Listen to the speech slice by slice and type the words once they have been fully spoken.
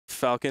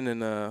Falcon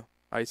and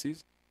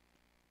Ices.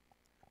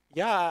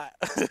 Yeah.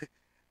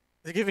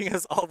 They're giving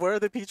us all. Where are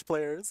the Peach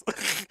players?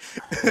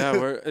 Yeah,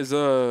 where is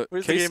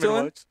Where's the Case Game still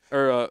in? Watch?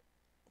 Or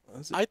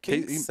is it I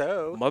think Case,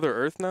 so. Mother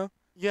Earth now?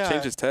 Yeah.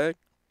 Change his tag.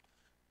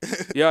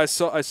 Yeah, I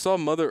saw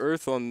Mother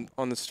Earth on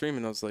the stream,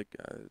 and I was like,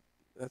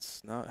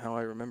 that's not how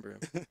I remember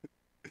him.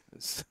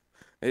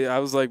 I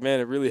was like, man,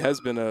 it really has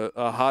been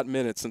a hot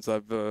minute since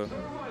I've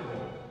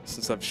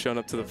shown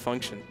up to the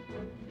function.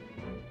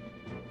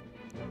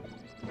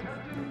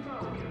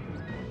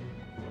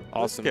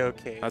 Awesome. Let's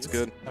go, Case. That's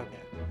good. Okay.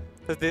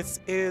 So this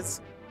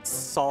is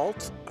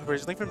Salt,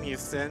 originally from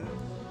Houston.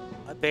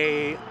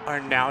 They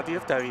are now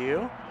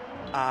DFW.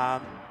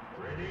 I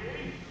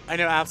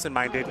know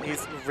Absentminded.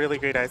 He's really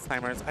great ice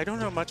climbers. I don't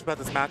know much about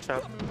this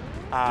matchup.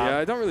 Yeah,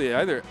 I don't really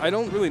either. I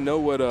don't really know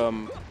what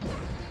I'm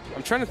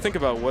trying to think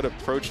about what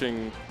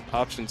approaching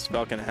options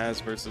Falcon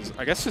has versus,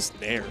 I guess, just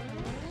Nair.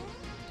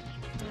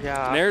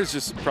 Yeah. Nair's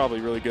just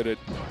probably really good at.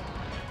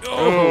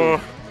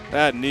 Oh,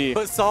 that knee.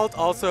 But Salt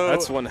also.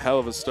 That's one hell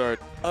of a start.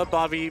 A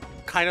Bobby,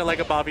 kind of like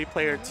a Bobby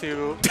player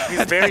too.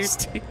 He's very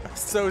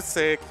so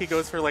sick. He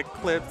goes for like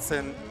clips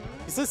and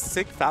he's a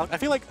sick Falcon. I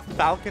feel like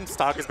Falcon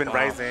stock has been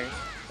rising.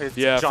 It's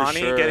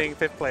Johnny for sure. getting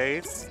 5th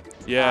place.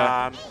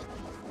 Yeah.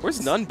 Where's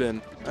None been?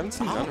 I haven't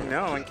seen I None. don't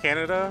know, in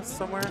Canada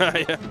somewhere.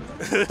 Yeah.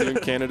 Doing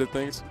Canada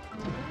things.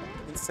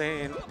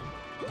 Insane.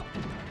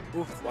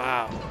 Oof.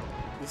 Wow.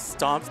 He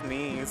stomped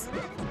knees.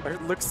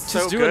 It looks Just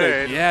so doing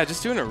good. Yeah,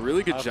 just doing a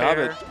really good job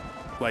air. at,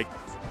 like,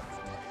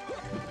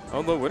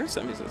 although winter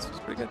semis, that's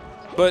pretty good.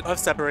 But of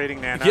separating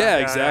Nana. yeah,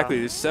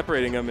 exactly. Just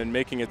separating them and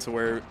making it to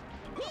where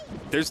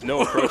there's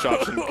no approach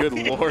option. Good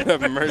Lord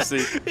have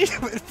mercy.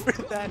 Even for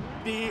that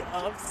knee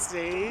off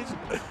stage.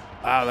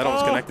 Wow, that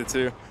almost connected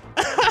too.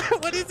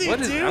 What is he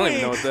doing? I don't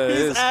even know what that He's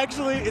is.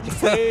 actually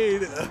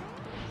insane.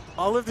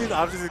 All of these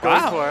options he's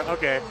going for.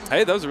 Okay.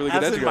 Hey, that was a really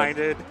good edge guard.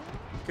 Absent-minded.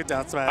 Good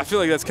down smash. I feel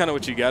like that's kind of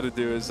what you got to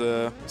do as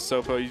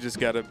Sopo. You just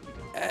got to.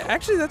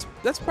 Actually,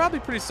 that's probably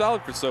pretty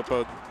solid for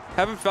Sopo.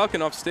 Having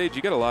Falcon off stage,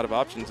 you got a lot of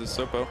options as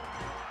Sopo.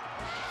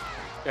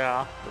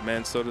 Yeah. But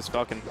man, so does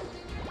Falcon.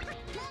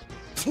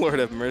 Lord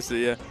have mercy,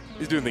 yeah.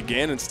 He's doing the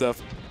Ganon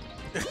stuff.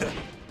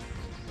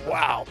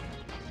 Wow.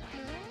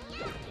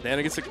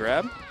 Nana gets a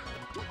grab.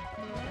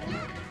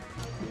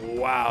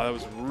 Wow, that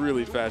was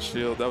really fast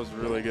shield. That was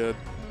really good.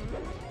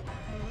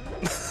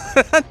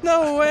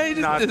 No way.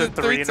 Just Not did the it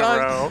 3 3 in a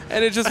times, row.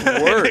 and it just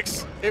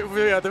works. It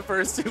really had the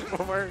first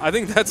 2 work. I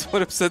think that's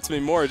what upsets me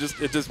more. It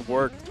just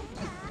worked.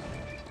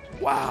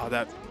 Wow,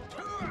 that.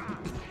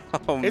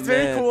 Oh, it's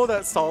very cool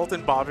that Salt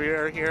and Bobby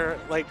are here.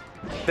 Like,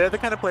 they're the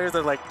kind of players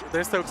that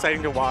they're so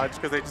exciting to watch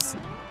because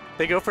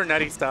they go for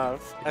nutty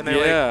stuff and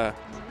they're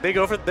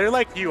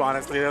like you,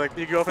 honestly. They're like,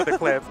 you go for the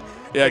clip.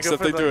 Yeah,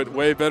 except they do it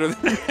way better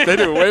than they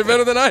do it way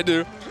better than I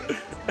do.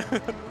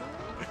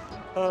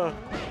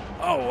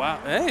 Oh wow!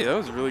 Hey, that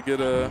was a really good.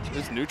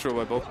 Just neutral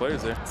by both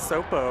players there.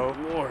 Sopo.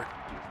 Lord.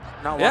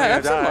 Not yeah,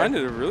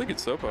 Absent-minded. a really good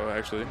Sopo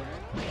actually.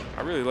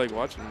 I really like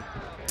watching him.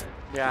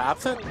 Yeah,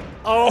 Absent.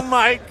 Oh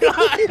my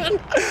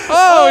God!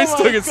 Oh, he's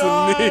still gets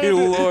the knee,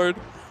 Lord.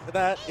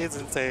 That is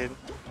insane.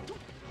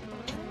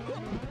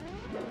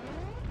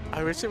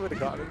 I wish it would have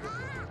gotten.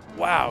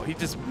 Wow, he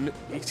just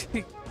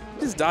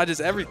dodges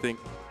everything.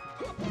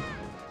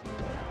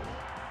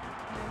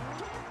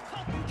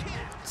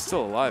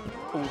 Still alive.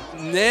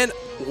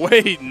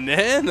 Wait,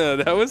 Nana,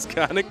 that was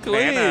kind of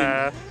clean.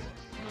 Nana.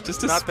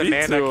 Just to Not the speak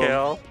Nana to him.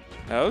 kill.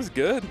 That was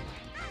good.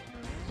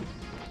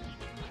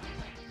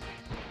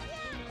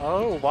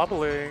 Oh,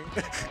 wobbling.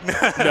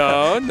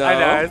 No. I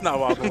know it's not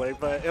wobbling,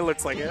 but it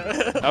looks like it.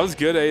 That was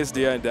good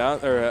SDI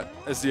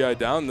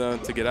down though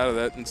to get out of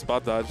that and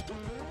spot dodge.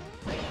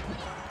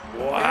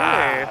 Wow,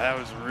 Okay. that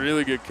was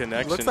really good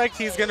connection. Looks like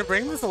he's gonna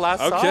bring this the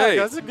last stock. Okay,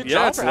 That's a good yeah,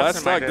 job it's for the last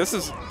stock. Absent-minded. This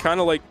is kind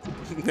of like,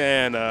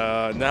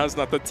 Nana. Now's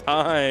not the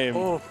time.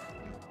 Oh.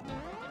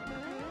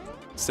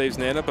 Saves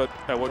Nana, but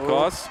at what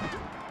cost?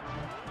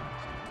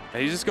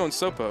 And he's just going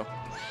Sopo.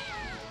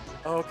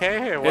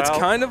 Okay, well. It's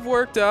kind of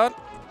worked out.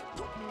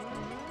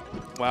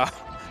 Wow,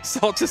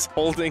 Salt just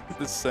holding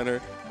the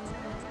center.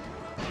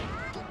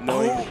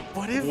 No,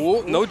 what if?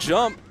 Whoa, no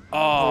jump.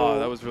 Oh,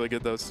 that was really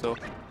good though. Still,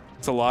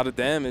 it's a lot of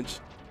damage.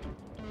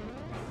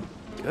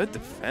 Good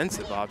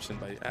defensive option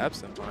by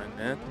Absent-minded,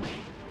 man.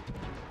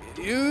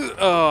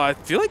 I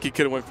feel like he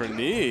could have went for a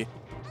knee.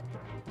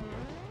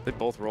 They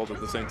both rolled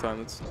at the same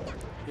time.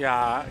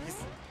 Yeah,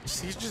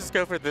 he's just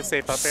go for the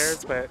safe up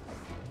airs, but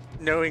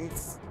knowing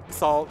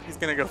Salt, he's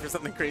gonna go for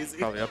something crazy.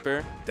 Probably up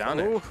air, down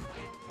air. Ooh.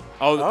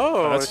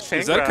 Oh, is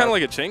chain that grab. kind of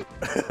like a chink?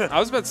 I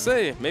was about to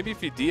say, maybe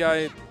if you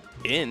DI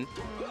in.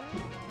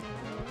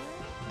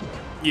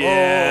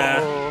 Yeah.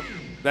 Oh.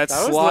 That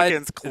was slide,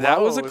 looking that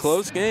was a close.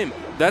 close game.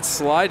 That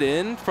slide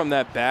in from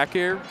that back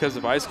air because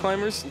of ice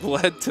climbers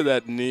led to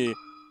that knee.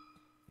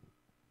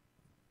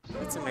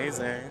 It's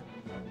amazing.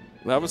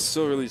 That was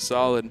still really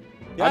solid.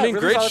 Yeah, I mean,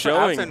 really great solid for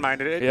showing.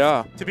 Absent-minded.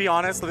 Yeah. To be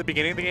honest, at the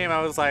beginning of the game,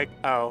 I was like,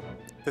 oh,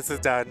 this is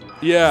done.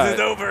 Yeah. This is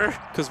over.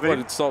 Because what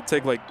did Salt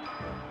take, like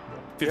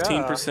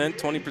 15%,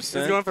 20%? He's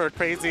going for a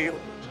crazy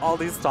all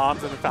these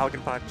stomps and the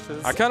Falcon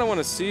punches. I kind of want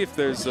to see if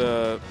there's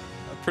a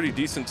pretty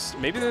decent,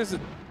 maybe there's a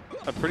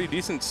pretty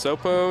decent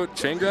Sopo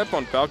chain grab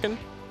on Falcon.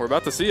 We're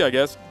about to see, I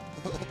guess.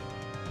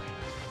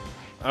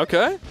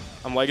 Okay,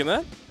 I'm liking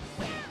that.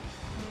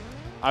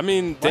 I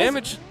mean,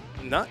 damage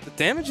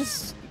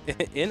is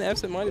in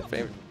Absent-Minded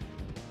favor.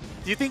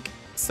 Do you think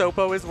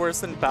Sopo is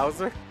worse than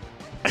Bowser?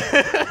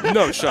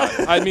 No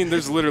shot. I mean,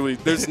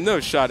 there's no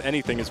shot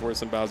anything is worse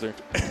than Bowser.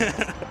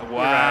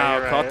 Wow,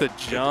 You're right. Caught the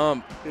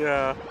jump.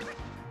 Yeah.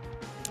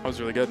 That was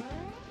really good.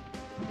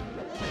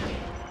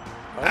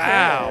 Okay.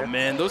 Ow,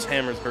 man, those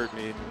hammers hurt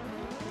me.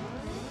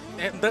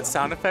 And that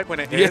sound effect when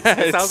it hits, Yeah,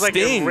 it sounds it like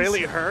it stings.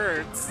 really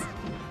hurts.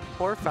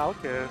 Poor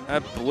Falcon.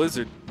 That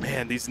Blizzard,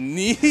 man, these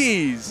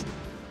knees.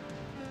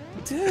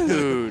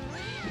 Dude.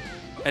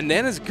 And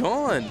Nana's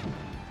gone.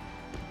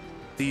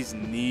 These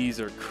knees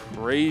are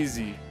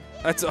crazy.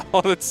 That's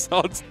all it's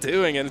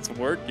doing, and it's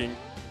working.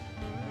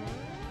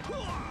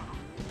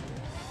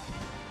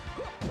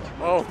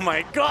 Oh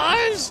my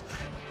gosh!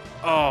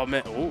 Oh,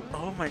 man. Ooh.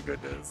 Oh my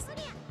goodness.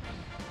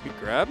 Good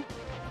grab.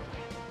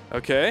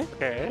 Okay.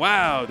 Okay.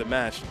 Wow, the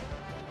mash.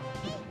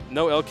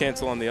 No L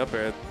cancel on the up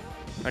air.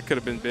 That could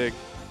have been big.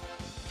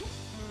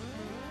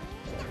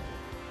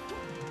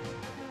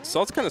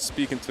 Salt's kind of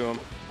speaking to him.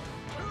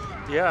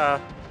 Yeah.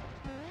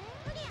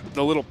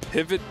 The little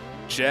pivot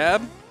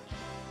jab.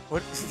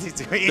 What is he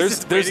doing?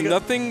 He's There's just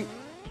nothing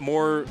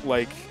more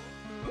like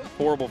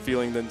horrible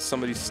feeling than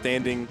somebody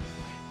standing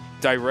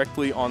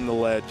directly on the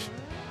ledge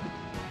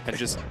and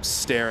just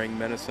staring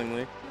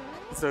menacingly.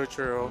 So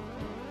true.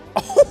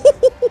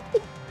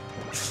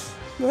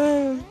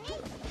 Man.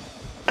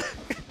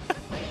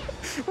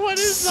 What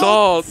is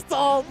Salt?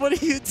 Salt, what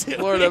are you doing?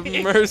 Lord have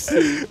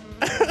mercy.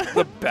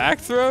 The back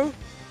throw?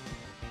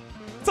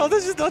 Salt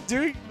is just not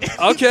doing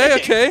anything. Okay,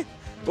 okay.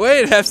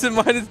 Wait,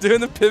 Absent-Minded's doing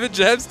the pivot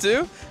jabs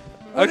too?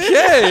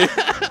 Okay.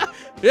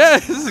 Yeah,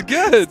 this is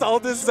good.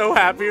 Salt is so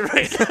happy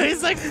right now.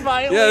 He's like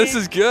smiling. Yeah, this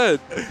is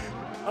good.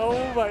 Oh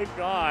my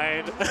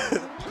god.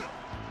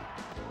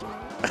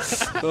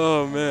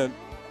 Oh, man.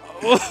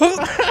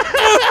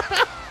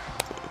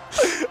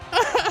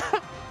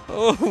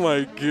 Oh,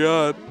 my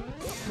God.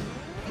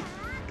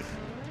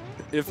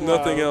 If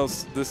nothing Wow.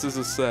 else, this is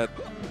a set.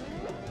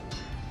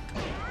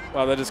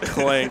 Wow, that just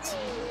clanked.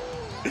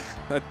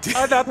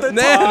 Oh, not the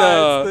Nana.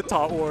 taunts, the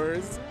taunt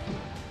wars.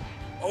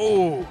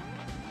 Oh.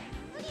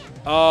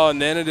 Oh,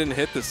 Nana didn't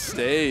hit the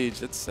stage.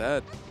 That's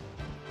sad.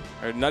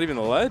 Or not even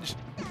the ledge.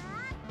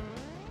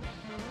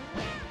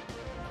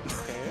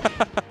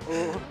 Okay.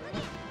 Ooh.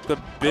 The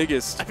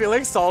biggest. I feel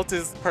like Salt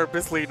is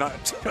purposely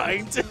not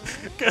trying to.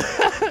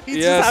 He's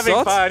Yeah, just having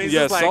Salt, fun. He's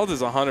yeah, just like, Salt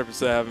is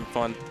 100% having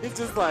fun. He's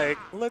just like,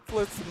 let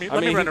me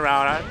mean, run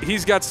around.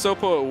 He's got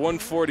Sopo at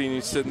 140 and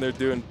he's sitting there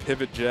doing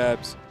pivot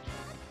jabs.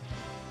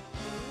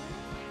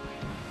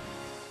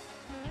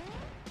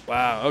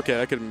 Wow, okay,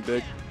 that could have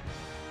been big.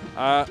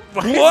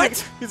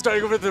 What? He's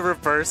trying over the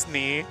reverse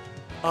knee.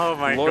 Oh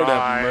my Lord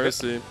god. have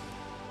mercy.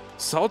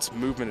 Salt's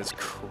movement is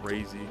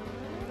crazy.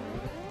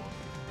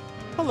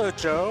 Hello,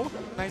 Joe.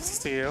 Nice to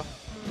see you.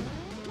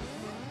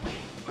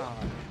 Oh.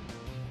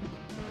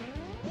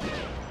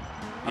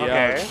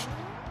 Okay. Ouch.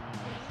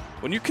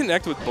 When you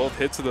connect with both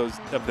hits of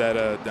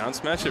that down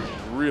smash, it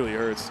really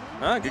hurts.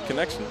 Ah, good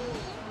connection.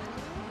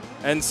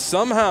 And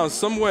somehow,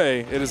 some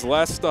way, it is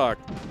last stock.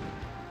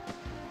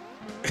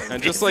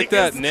 And just like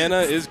that,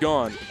 Nana is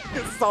gone.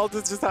 Salt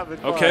is just having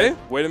fun. Okay,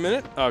 wait a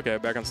minute. Okay,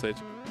 back on stage.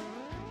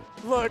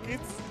 Look,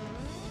 it's...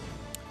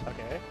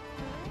 Okay.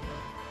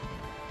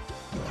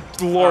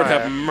 Lord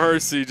Alright. have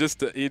mercy, he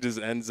just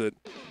ends it.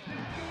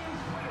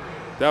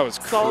 That was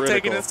critical. Salt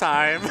taking his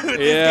time. These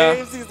Yeah.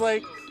 games, he's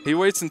like... He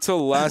waits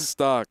until last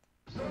stock.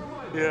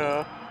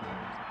 Yeah.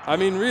 I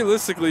mean,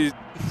 realistically,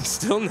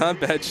 still not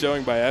bad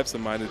showing by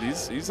Absent-Minded.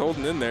 He's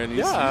holding in there and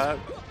he's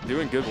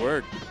doing good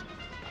work.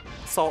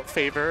 Salt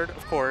favored,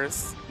 of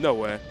course. No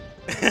way.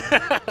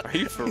 Are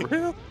you for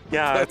real?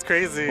 Yeah, it's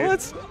crazy.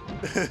 What?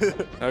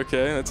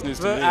 Okay, that's news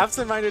to But me.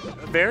 Absent-Minded,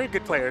 very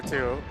good player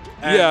too.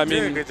 And Yeah, I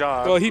doing mean, a good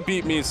job. well, he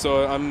beat me,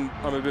 so I'm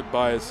a bit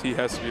biased. He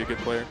has to be a good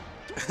player.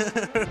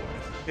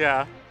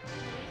 Yeah.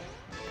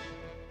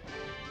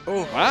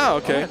 Oh, wow,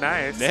 okay. Oh,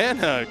 nice.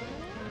 Nana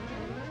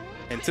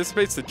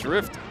anticipates the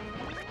drift.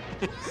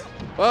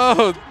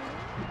 Oh.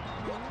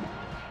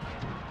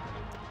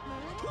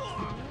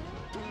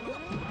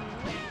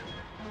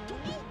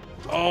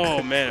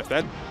 Oh, man, if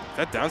that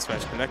down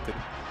smash connected.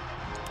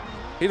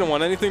 He don't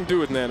want anything to do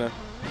with Nana.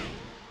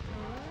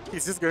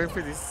 He's just going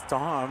for these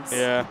stomps.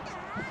 Yeah.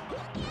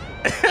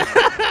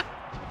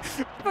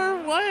 For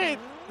what?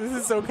 This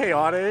is so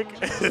chaotic.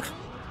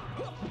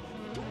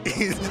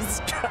 He's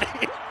just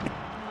trying.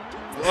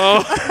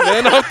 Oh,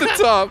 man off the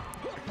top.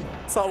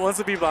 Salt wants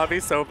to be Bobby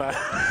so bad.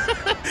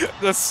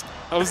 That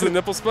was the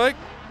nipple spike?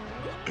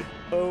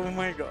 Oh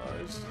my gosh.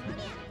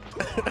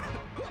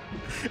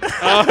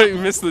 Oh, he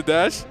missed the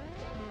dash?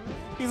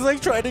 He's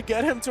like trying to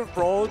get him to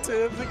roll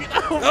to him. Like,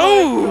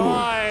 Oh!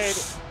 my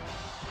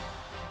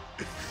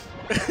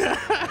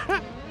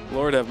god.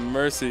 Lord have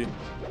mercy.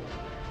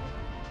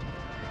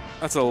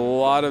 That's a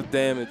lot of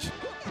damage.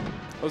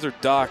 Those are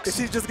docks. Is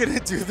he just gonna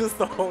do this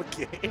the whole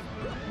game?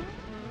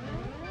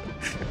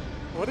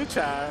 What a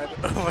Chad.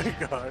 Oh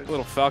my gosh.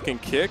 Little Falcon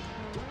kick.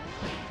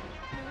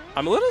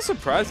 I'm a little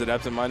surprised that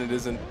Absentminded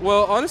isn't.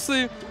 Well,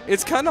 honestly,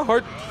 it's kind of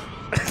hard.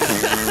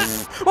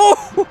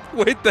 Oh,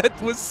 wait,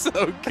 that was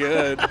so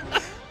good.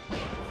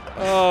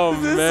 Oh,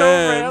 this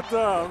man. Is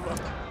so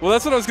random. Well,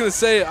 that's what I was going to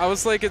say. I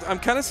was like, I'm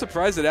kind of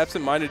surprised that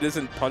Absentminded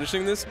isn't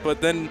punishing this,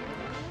 but then.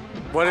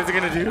 What is it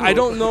going to do? I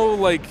don't know,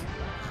 like.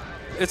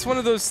 It's one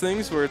of those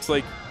things where it's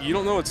like, you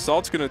don't know what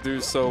Salt's going to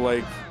do, so,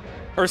 like.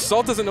 Or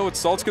Salt doesn't know what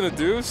Salt's going to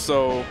do,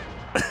 so.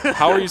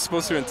 How are you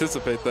supposed to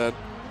anticipate that?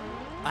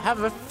 I have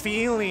a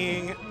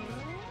feeling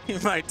he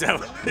might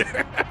down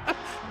there.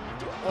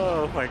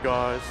 Oh my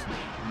gosh.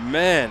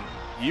 Man,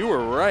 you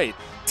were right.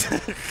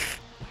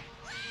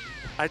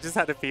 I just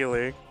had a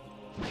feeling.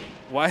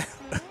 Why?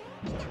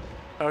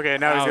 Okay,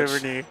 now Ouch. he's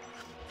over knee.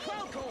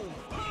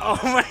 Oh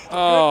my god.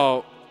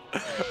 Oh.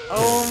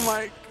 Oh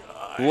my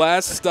god.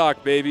 Last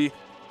stock, baby.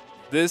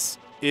 This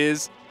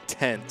is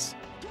tense.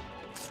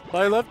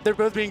 Well, I love they're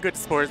both being good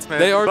sportsmen.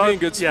 They are being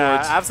good sports.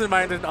 Yeah,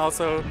 Absent-Minded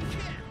also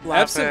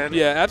laughing.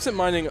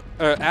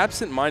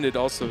 Absent-Minded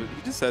also,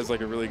 he just has like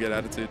a really good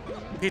attitude.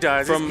 He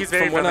does. He's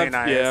very friendly and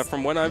nice. Yeah,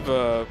 from when I've,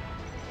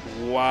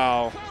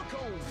 wow.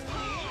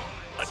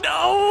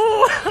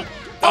 No!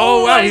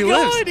 Oh, wow, he God,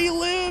 lives. He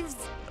lives.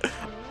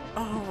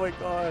 Oh my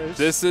gosh.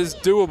 This is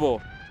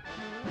doable.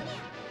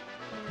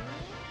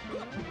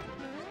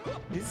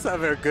 He's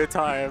having a good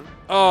time.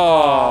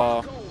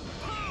 Oh.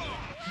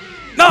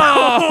 No!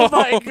 Oh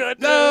my goodness.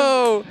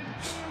 No!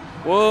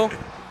 Well,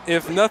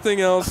 if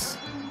nothing else,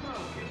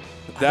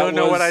 I don't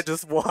know what I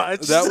just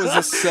watched. That was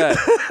a set.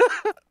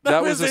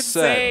 that was a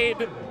insane.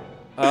 set.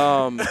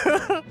 Oh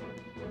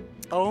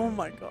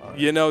my god.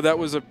 You know, that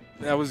was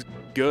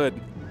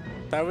good.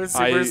 That was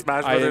Super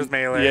Smash Brothers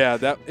Melee. Yeah,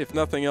 that if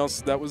nothing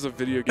else, that was a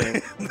video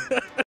game.